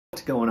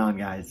What's going on,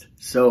 guys?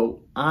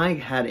 So I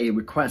had a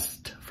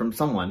request from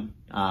someone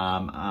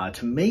to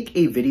make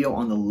a video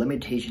on the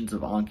limitations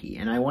of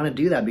Anki, and I want to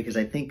do that because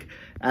I think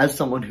as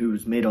someone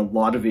who's made a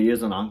lot of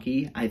videos on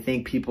Anki, I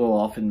think people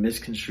often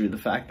misconstrue the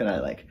fact that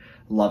I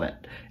love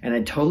it, and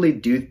I totally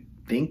do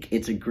think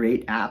it's a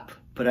great app,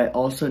 but I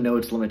also know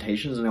its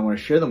limitations and I want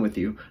to share them with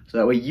you so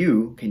that way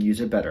you can use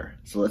it better.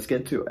 So let's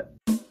get to it.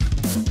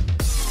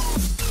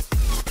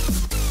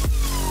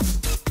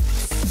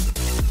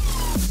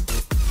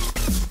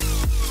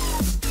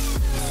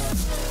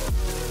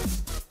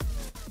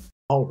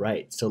 All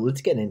right, so let's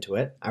get into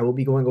it. I will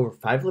be going over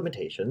 5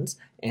 limitations,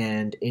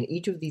 and in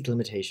each of these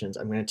limitations,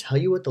 I'm going to tell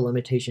you what the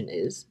limitation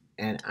is,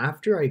 and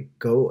after I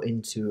go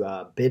into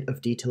a bit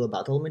of detail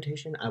about the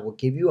limitation, I will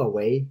give you a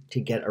way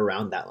to get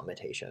around that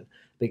limitation.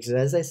 Because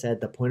as I said,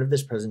 the point of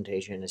this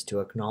presentation is to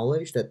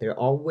acknowledge that there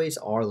always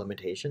are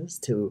limitations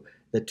to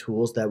the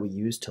tools that we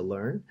use to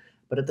learn,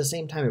 but at the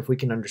same time, if we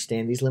can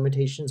understand these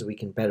limitations, we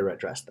can better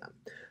address them.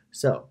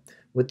 So,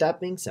 with that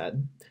being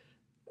said,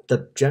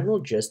 the general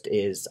gist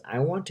is I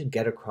want to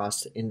get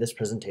across in this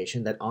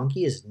presentation that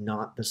Anki is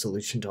not the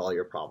solution to all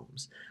your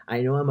problems.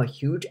 I know I'm a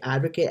huge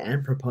advocate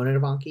and proponent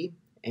of Anki,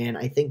 and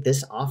I think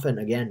this often,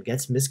 again,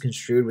 gets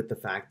misconstrued with the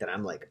fact that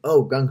I'm like,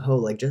 oh,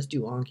 gung-ho, just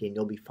do Anki and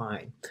you'll be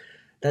fine.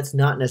 That's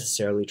not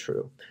necessarily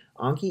true.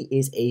 Anki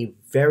is a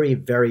very,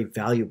 very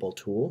valuable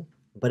tool,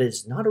 but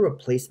it's not a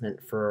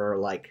replacement for,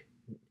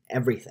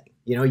 everything.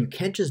 You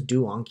can't just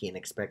do Anki and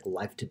expect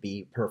life to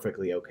be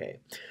perfectly okay.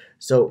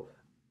 So,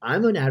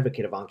 I'm an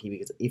advocate of Anki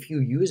because if you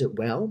use it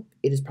well,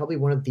 it is probably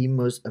one of the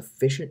most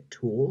efficient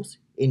tools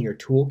in your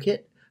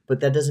toolkit,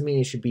 but that doesn't mean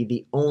it should be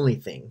the only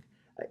thing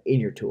in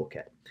your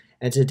toolkit.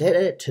 And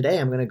today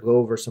I'm going to go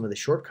over some of the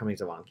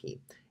shortcomings of Anki,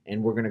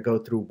 and we're going to go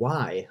through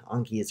why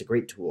Anki is a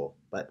great tool,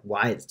 but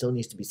why it still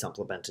needs to be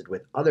supplemented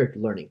with other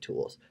learning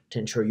tools to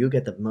ensure you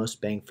get the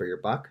most bang for your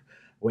buck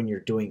when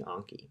you're doing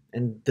Anki.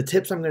 And the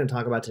tips I'm going to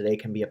talk about today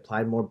can be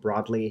applied more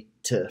broadly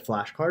to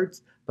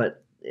flashcards,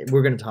 but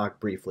we're going to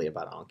talk briefly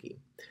about Anki.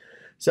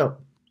 So,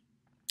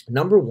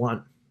 number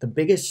one, the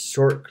biggest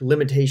short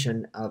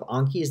limitation of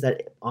Anki is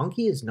that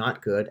Anki is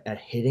not good at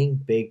hitting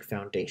big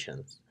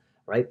foundations,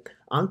 right?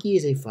 Anki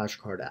is a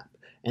flashcard app,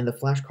 and the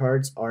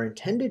flashcards are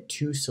intended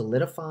to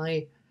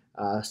solidify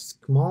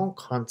small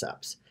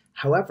concepts.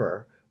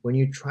 However, when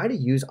you try to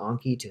use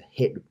Anki to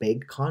hit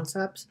big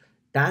concepts,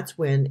 that's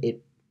when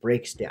it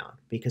breaks down.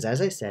 Because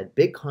as I said,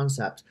 big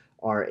concepts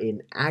are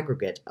an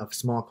aggregate of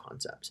small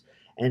concepts.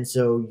 And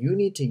so you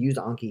need to use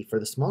Anki for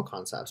the small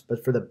concepts,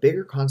 but for the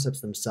bigger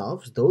concepts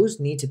themselves, those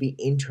need to be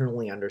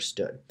internally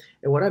understood.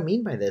 And what I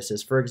mean by this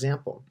is, for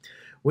example,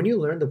 when you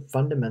learn the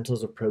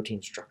fundamentals of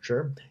protein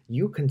structure,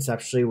 you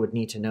conceptually would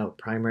need to know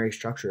primary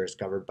structure is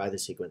governed by the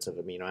sequence of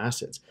amino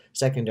acids.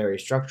 Secondary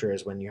structure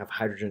is when you have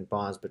hydrogen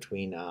bonds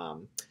between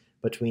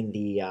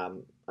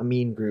the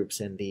amine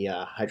groups and the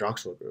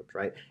hydroxyl groups,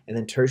 right? And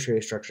then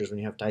tertiary structures when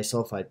you have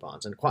disulfide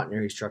bonds, and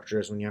quaternary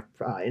structures when you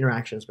have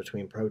interactions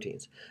between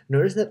proteins.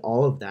 Notice that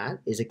all of that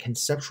is a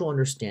conceptual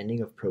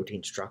understanding of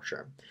protein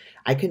structure.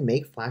 I can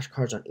make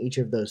flashcards on each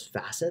of those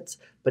facets,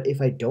 but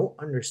if I don't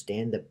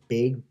understand the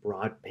big,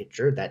 broad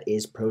picture that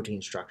is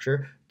protein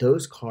structure,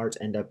 those cards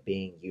end up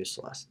being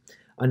useless.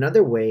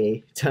 Another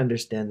way to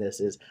understand this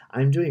is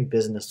I'm doing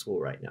business school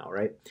right now,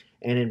 right?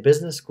 And in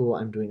business school,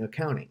 I'm doing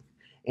accounting.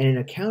 And in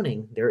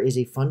accounting, there is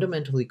a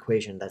fundamental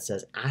equation that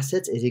says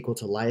assets is equal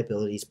to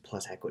liabilities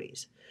plus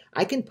equities.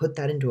 I can put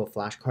that into a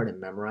flashcard and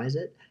memorize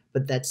it,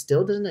 but that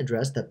still doesn't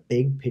address the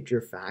big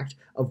picture fact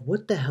of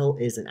what the hell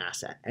is an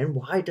asset and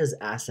why does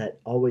asset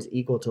always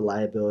equal to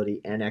liability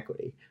and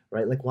equity,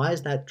 right? Why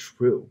is that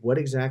true? What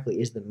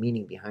exactly is the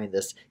meaning behind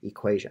this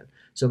equation?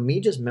 So me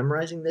just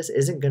memorizing this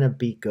isn't going to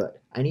be good.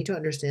 I need to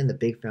understand the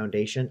big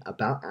foundation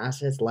about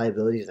assets,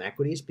 liabilities, and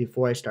equities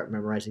before I start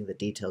memorizing the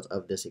details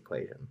of this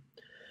equation.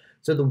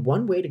 So the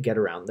one way to get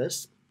around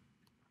this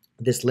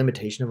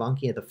limitation of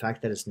Anki and the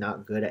fact that it's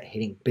not good at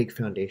hitting big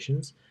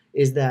foundations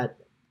is that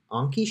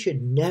Anki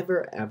should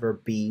never ever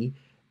be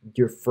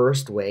your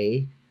first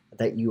way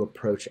that you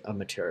approach a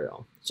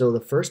material. So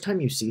the first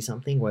time you see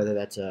something, whether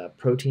that's a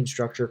protein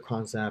structure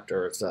concept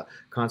or it's a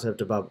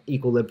concept about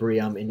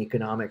equilibrium in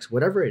economics,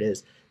 whatever it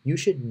is, you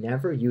should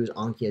never use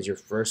Anki as your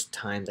first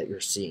time that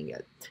you're seeing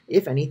it.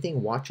 If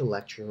anything, watch a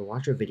lecture,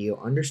 watch a video,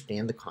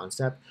 understand the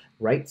concept,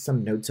 write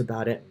some notes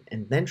about it,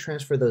 and then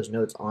transfer those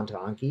notes onto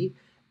Anki,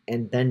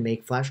 and then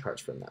make flashcards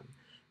from them.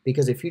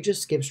 Because if you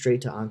just skip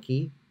straight to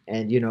Anki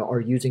and are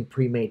using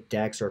pre-made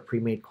decks or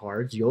pre-made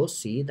cards, you'll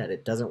see that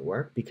it doesn't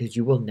work because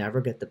you will never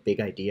get the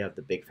big idea of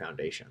the big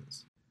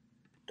foundations.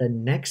 The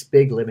next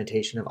big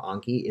limitation of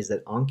Anki is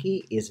that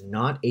Anki is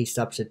not a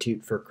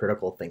substitute for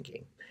critical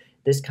thinking.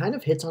 This kind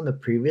of hits on the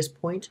previous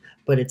point,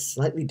 but it's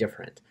slightly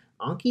different.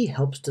 Anki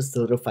helps to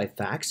solidify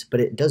facts,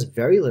 but it does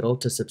very little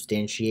to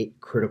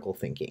substantiate critical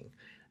thinking.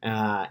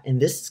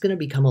 And this is going to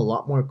become a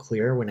lot more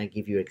clear when I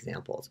give you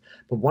examples.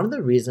 But one of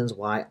the reasons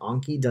why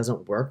Anki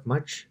doesn't work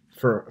much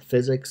for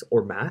physics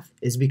or math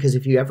is because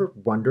if you ever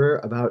wonder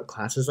about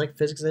classes like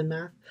physics and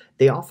math,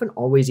 they often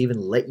always even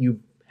let you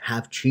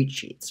have cheat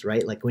sheets,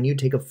 right? Like when you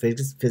take a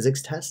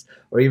physics test,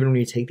 or even when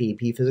you take the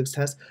AP physics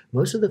test,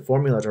 most of the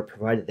formulas are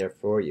provided there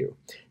for you.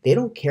 They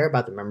don't care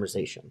about the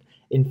memorization.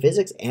 In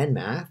physics and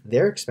math,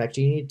 they're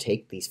expecting you to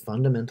take these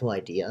fundamental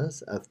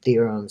ideas of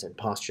theorems and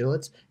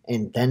postulates,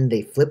 and then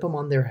they flip them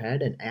on their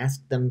head and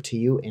ask them to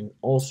you in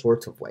all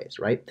sorts of ways,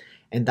 right?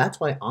 And that's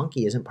why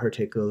Anki isn't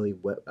particularly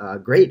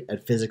great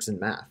at physics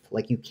and math.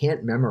 Like, you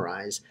can't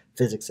memorize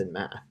physics and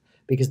math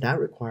because that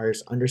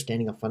requires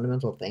understanding a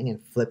fundamental thing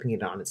and flipping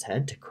it on its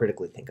head to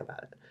critically think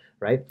about it,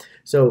 right?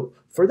 So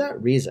for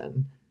that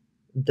reason,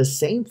 the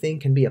same thing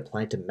can be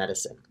applied to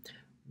medicine.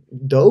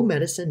 Though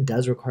medicine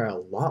does require a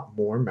lot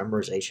more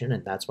memorization,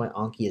 and that's why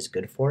Anki is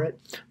good for it,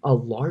 a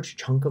large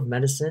chunk of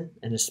medicine,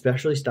 and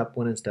especially step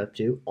 1 and step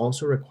 2,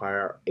 also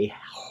require a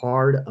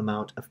hard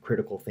amount of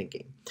critical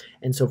thinking.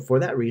 And so for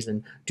that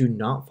reason, do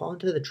not fall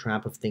into the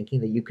trap of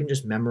thinking that you can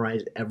just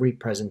memorize every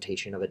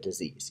presentation of a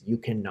disease. You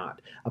cannot.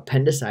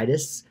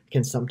 Appendicitis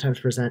can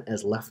sometimes present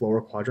as left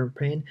lower quadrant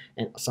pain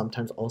and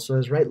sometimes also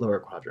as right lower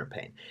quadrant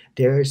pain.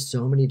 There are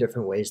so many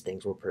different ways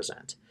things will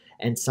present.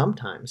 And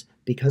sometimes,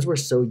 because we're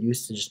so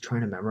used to just trying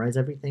to memorize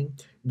everything,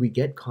 we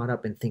get caught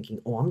up in thinking,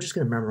 oh, I'm just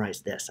going to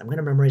memorize this. I'm going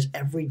to memorize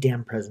every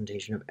damn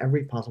presentation of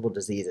every possible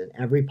disease in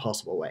every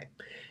possible way.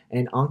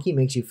 And Anki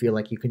makes you feel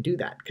like you can do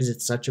that because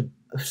it's such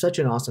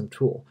an awesome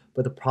tool.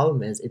 But the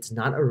problem is it's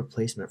not a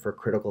replacement for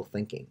critical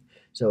thinking.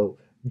 So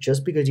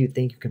just because you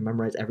think you can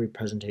memorize every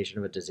presentation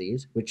of a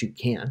disease, which you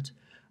can't,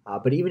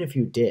 but even if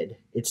you did,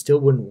 it still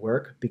wouldn't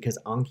work because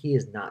Anki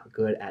is not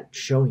good at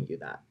showing you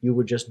that. You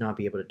would just not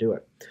be able to do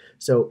it.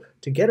 So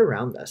to get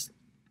around this,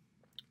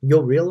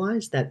 you'll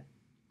realize that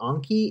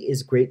Anki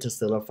is great to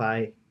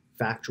solidify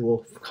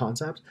factual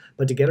concepts,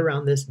 but to get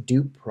around this,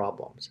 do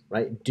problems,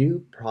 right?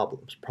 Do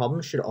problems.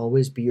 Problems should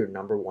always be your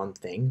number one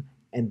thing,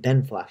 and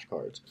then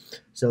flashcards.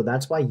 So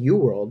that's why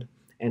UWorld,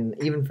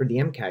 and even for the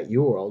MCAT,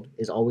 UWorld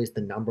is always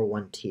the number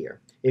one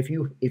tier. If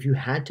you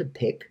had to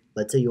pick,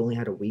 let's say you only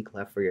had a week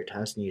left for your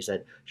test and you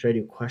said, should I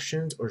do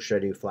questions or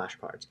should I do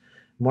flashcards?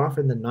 More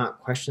often than not,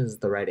 questions is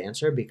the right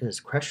answer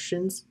because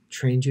questions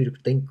trains you to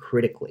think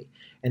critically.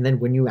 And then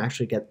when you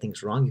actually get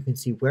things wrong, you can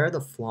see where are the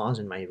flaws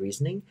in my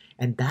reasoning.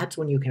 And that's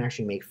when you can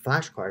actually make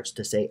flashcards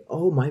to say,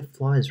 oh, my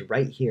flaw is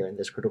right here in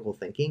this critical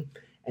thinking.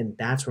 And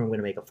that's where I'm going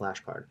to make a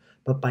flashcard.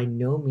 But by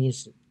no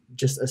means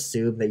just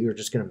assume that you're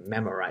just going to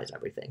memorize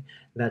everything.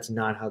 That's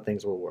not how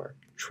things will work.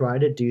 Try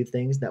to do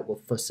things that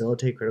will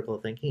facilitate critical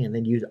thinking and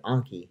then use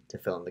Anki to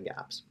fill in the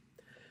gaps.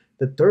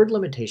 The third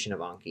limitation of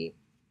Anki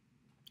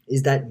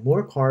is that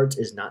more cards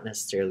is not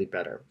necessarily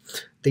better.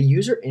 The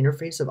user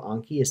interface of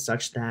Anki is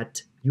such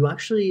that you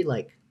actually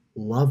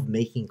love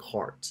making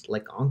cards.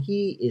 Like,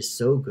 Anki is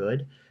so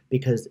good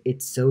because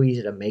it's so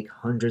easy to make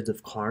hundreds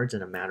of cards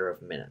in a matter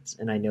of minutes.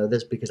 And I know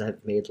this because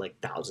I've made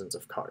thousands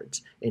of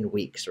cards in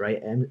weeks,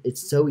 right? And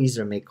it's so easy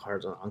to make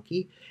cards on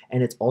Anki,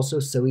 and it's also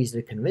so easy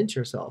to convince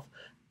yourself,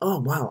 oh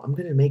wow, I'm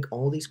gonna make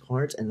all these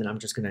cards and then I'm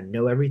just gonna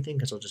know everything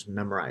because I'll just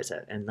memorize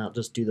it and I'll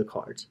just do the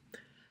cards.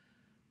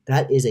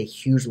 That is a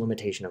huge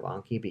limitation of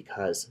Anki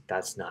because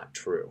that's not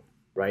true,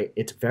 right?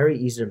 It's very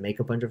easy to make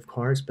a bunch of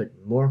cards, but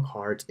more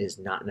cards is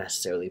not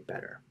necessarily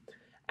better.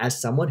 As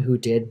someone who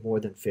did more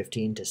than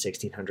 15 to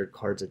 1600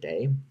 cards a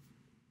day,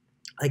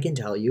 I can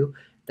tell you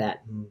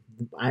that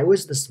I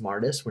was the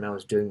smartest when I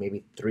was doing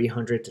maybe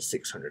 300 to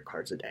 600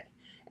 cards a day.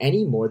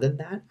 Any more than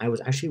that, I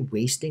was actually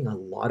wasting a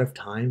lot of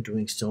time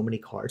doing so many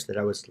cards that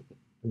I was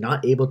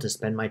not able to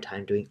spend my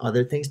time doing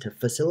other things to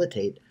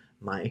facilitate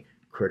my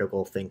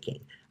critical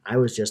thinking. I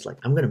was just like,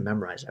 I'm going to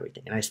memorize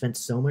everything. And I spent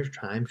so much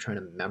time trying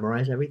to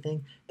memorize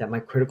everything that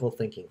my critical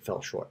thinking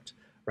fell short,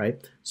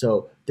 right?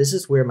 So this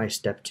is where my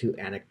step 2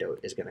 anecdote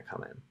is going to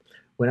come in.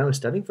 When I was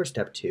studying for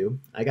step 2,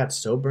 I got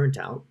so burnt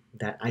out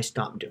that I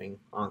stopped doing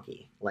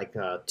Anki.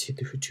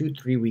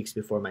 3 weeks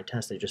before my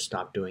test, I just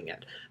stopped doing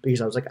it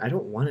because I was like, I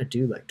don't want to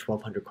do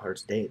 1,200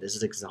 cards a day. This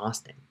is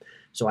exhausting.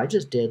 So I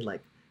just did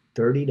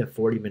 30 to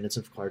 40 minutes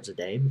of cards a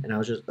day, and I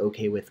was just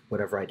okay with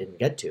whatever I didn't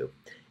get to.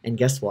 And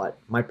guess what?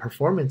 My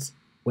performance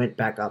went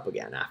back up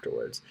again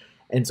afterwards.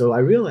 And so I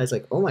realized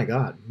oh my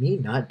God, me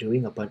not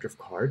doing a bunch of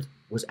cards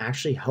was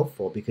actually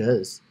helpful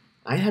because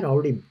I had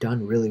already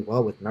done really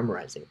well with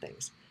memorizing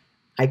things.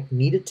 I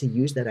needed to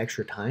use that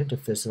extra time to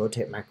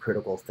facilitate my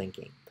critical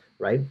thinking,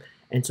 right?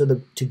 And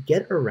so to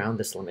get around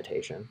this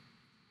limitation,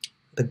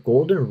 the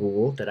golden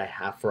rule that I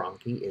have for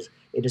Anki is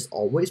it is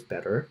always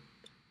better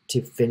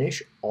to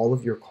finish all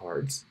of your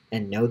cards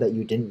and know that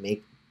you didn't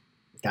make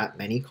that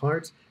many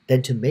cards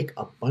than to make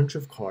a bunch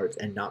of cards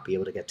and not be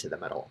able to get to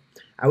them at all.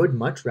 I would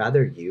much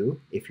rather you,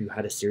 if you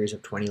had a series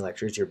of 20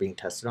 lectures you're being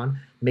tested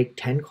on, make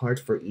 10 cards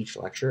for each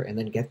lecture and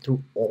then get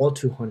through all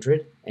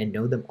 200 and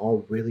know them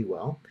all really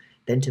well,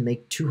 than to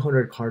make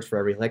 200 cards for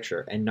every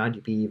lecture and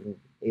not be even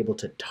able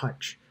to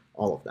touch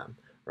all of them,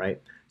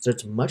 right? So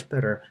it's much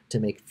better to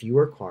make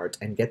fewer cards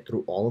and get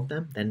through all of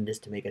them than it is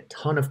to make a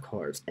ton of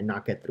cards and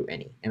not get through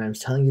any. And I'm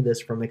telling you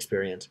this from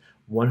experience,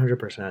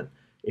 100%.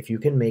 If you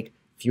can make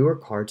fewer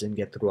cards and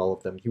get through all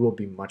of them, you will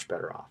be much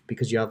better off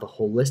because you have a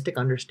holistic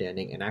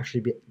understanding and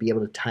actually be able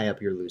to tie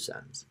up your loose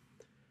ends.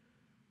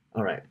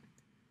 All right,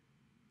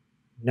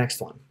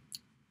 next one.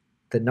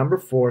 The number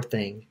 4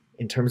 thing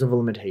in terms of a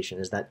limitation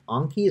is that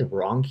Anki's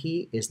wrong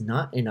key is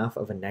not enough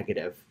of a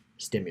negative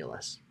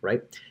stimulus,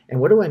 right? And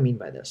what do I mean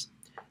by this?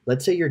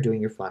 Let's say you're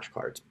doing your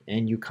flashcards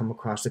and you come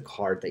across a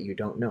card that you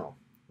don't know.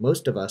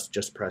 Most of us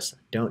just press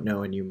don't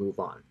know and you move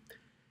on.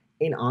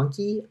 In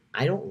Anki,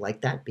 I don't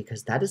like that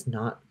because that is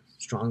not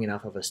strong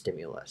enough of a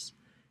stimulus.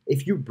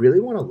 If you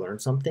really want to learn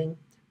something,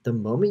 the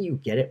moment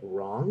you get it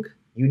wrong,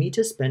 you need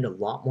to spend a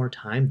lot more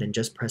time than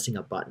just pressing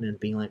a button and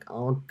being like,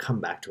 I'll come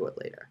back to it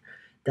later.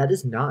 That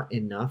is not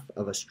enough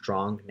of a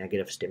strong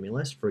negative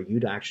stimulus for you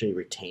to actually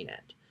retain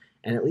it.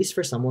 And at least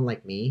for someone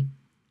like me,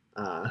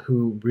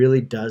 who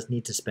really does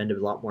need to spend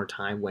a lot more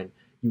time when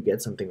you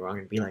get something wrong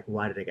and be like,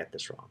 why did I get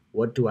this wrong?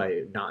 What do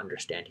I not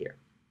understand here?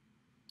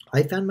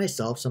 I found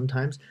myself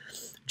sometimes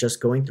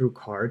just going through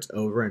cards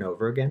over and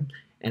over again,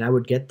 and I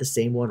would get the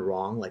same one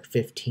wrong like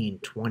 15,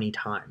 20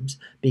 times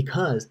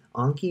because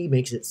Anki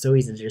makes it so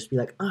easy to just be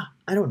like,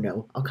 I don't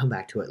know, I'll come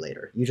back to it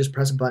later. You just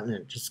press a button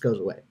and it just goes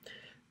away.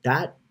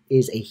 That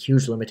is a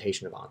huge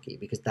limitation of Anki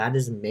because that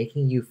is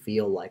making you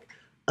feel like,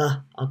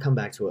 I'll come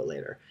back to it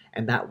later.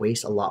 And that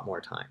wastes a lot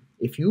more time.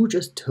 If you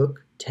just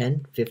took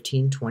 10,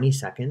 15, 20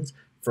 seconds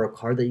for a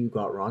card that you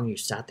got wrong, you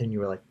sat there and you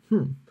were like,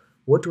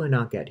 what do I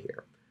not get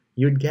here?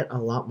 You'd get a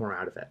lot more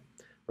out of it,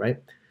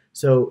 right?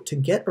 So to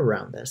get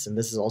around this, and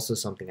this is also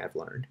something I've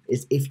learned,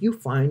 is if you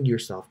find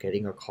yourself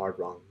getting a card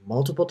wrong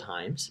multiple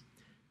times,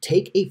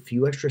 take a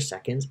few extra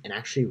seconds and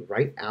actually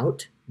write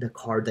out the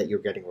card that you're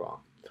getting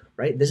wrong,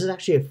 right? This is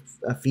actually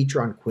a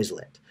feature on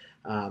Quizlet.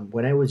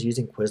 When I was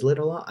using Quizlet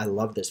a lot, I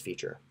love this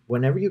feature.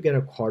 Whenever you get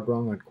a card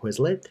wrong on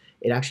Quizlet,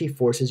 it actually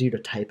forces you to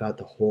type out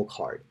the whole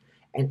card.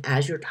 And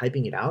as you're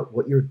typing it out,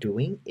 what you're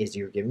doing is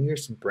you're giving your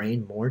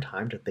brain more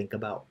time to think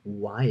about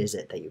why is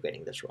it that you're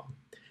getting this wrong.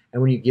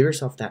 And when you give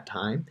yourself that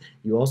time,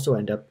 you also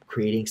end up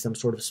creating some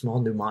sort of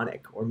small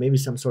mnemonic or maybe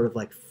some sort of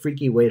like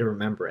freaky way to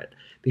remember it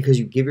because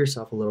you give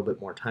yourself a little bit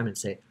more time and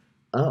say,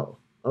 oh,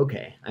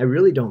 okay, I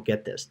really don't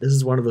get this. This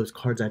is one of those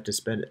cards I have to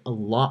spend a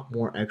lot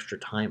more extra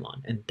time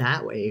on. And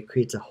that way it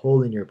creates a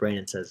hole in your brain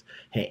and says,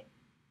 hey,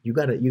 you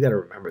gotta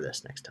remember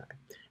this next time.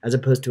 As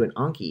opposed to an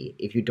Anki,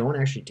 if you don't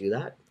actually do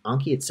that,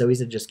 Anki, it's so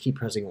easy to just keep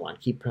pressing one,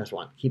 keep press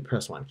one, keep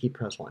press one, keep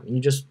press one. You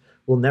just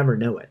will never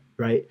know it,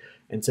 right?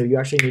 And so you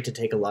actually need to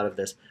take a lot of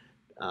this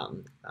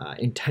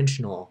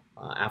intentional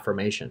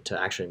affirmation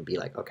to actually be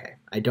like, okay,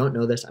 I don't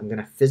know this. I'm going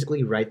to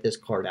physically write this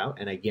card out,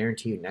 and I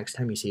guarantee you next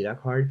time you see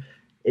that card,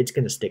 it's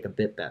going to stick a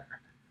bit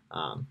better.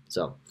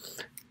 So,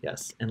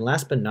 yes. And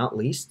last but not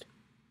least,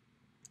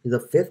 the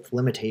 5th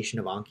limitation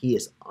of Anki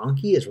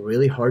is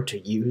really hard to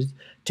use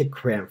to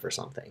cram for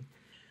something.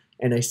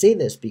 And I say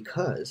this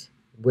because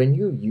when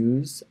you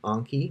use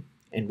Anki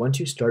and once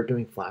you start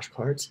doing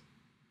flashcards,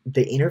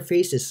 the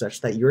interface is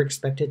such that you're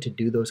expected to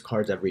do those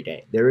cards every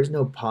day. There is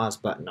no pause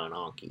button on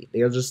Anki.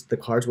 The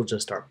cards will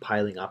just start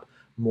piling up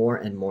more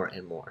and more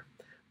and more,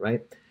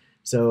 right?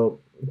 So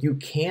you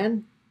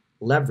can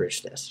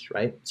leverage this,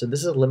 right? So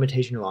this is a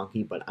limitation of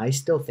Anki, but I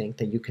still think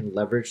that you can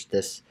leverage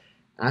this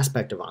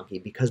aspect of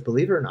Anki because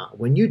believe it or not,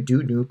 when you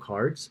do new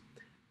cards,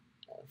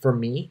 for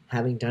me,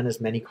 having done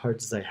as many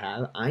cards as I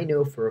have, I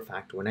know for a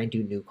fact when I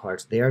do new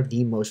cards, they are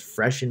the most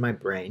fresh in my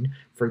brain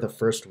for the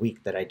first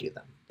week that I do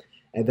them.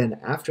 And then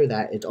after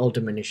that, it's all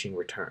diminishing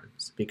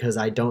returns because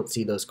I don't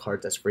see those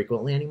cards as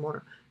frequently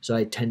anymore, so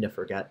I tend to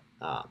forget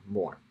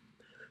more.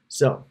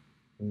 So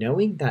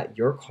knowing that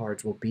your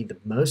cards will be the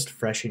most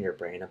fresh in your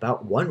brain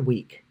about 1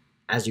 week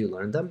as you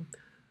learn them,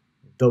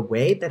 the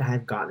way that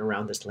I've gotten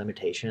around this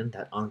limitation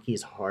that Anki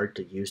is hard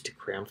to use to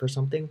cram for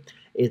something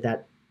is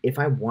that if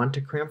I want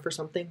to cram for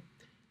something,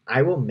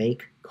 I will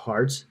make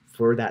cards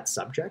for that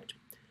subject,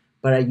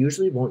 but I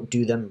usually won't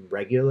do them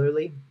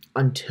regularly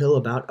until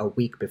about a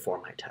week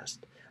before my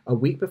test. A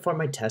week before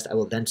my test, I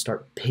will then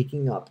start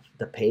picking up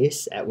the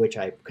pace at which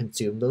I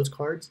consume those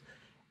cards.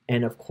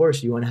 And of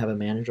course, you want to have a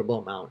manageable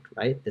amount,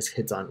 right? This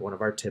hits on one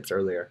of our tips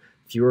earlier.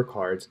 Fewer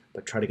cards,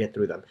 but try to get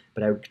through them.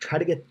 But I would try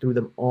to get through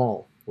them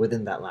all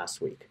within that last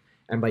week.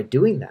 And by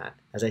doing that,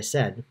 as I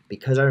said,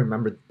 because I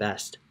remembered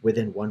best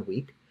within 1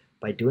 week,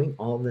 by doing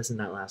all of this in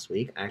that last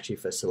week, I actually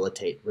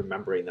facilitate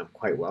remembering them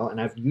quite well.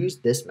 And I've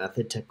used this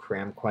method to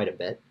cram quite a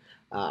bit,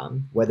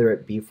 whether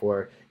it be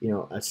for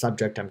a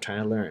subject I'm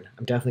trying to learn.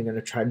 I'm definitely going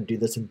to try to do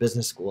this in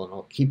business school, and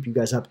I'll keep you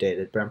guys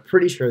updated. But I'm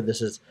pretty sure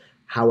this is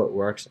how it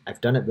works.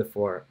 I've done it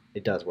before.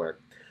 It does work.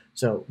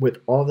 So with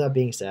all that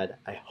being said,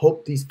 I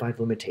hope these 5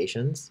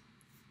 limitations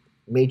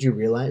made you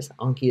realize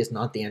Anki is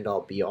not the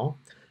end-all be-all,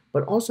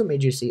 but also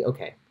made you see,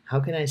 okay, how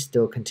can I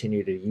still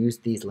continue to use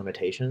these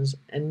limitations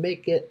and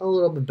make it a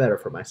little bit better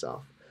for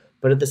myself?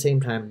 But at the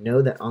same time,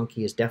 know that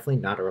Anki is definitely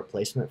not a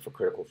replacement for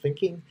critical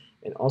thinking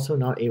and also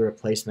not a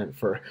replacement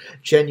for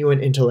genuine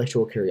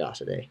intellectual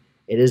curiosity.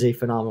 It is a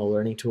phenomenal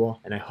learning tool,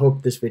 and I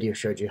hope this video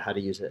showed you how to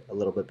use it a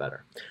little bit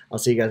better. I'll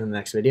see you guys in the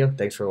next video.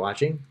 Thanks for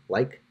watching.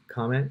 Like,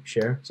 comment,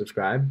 share,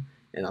 subscribe,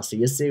 and I'll see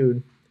you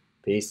soon.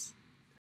 Peace.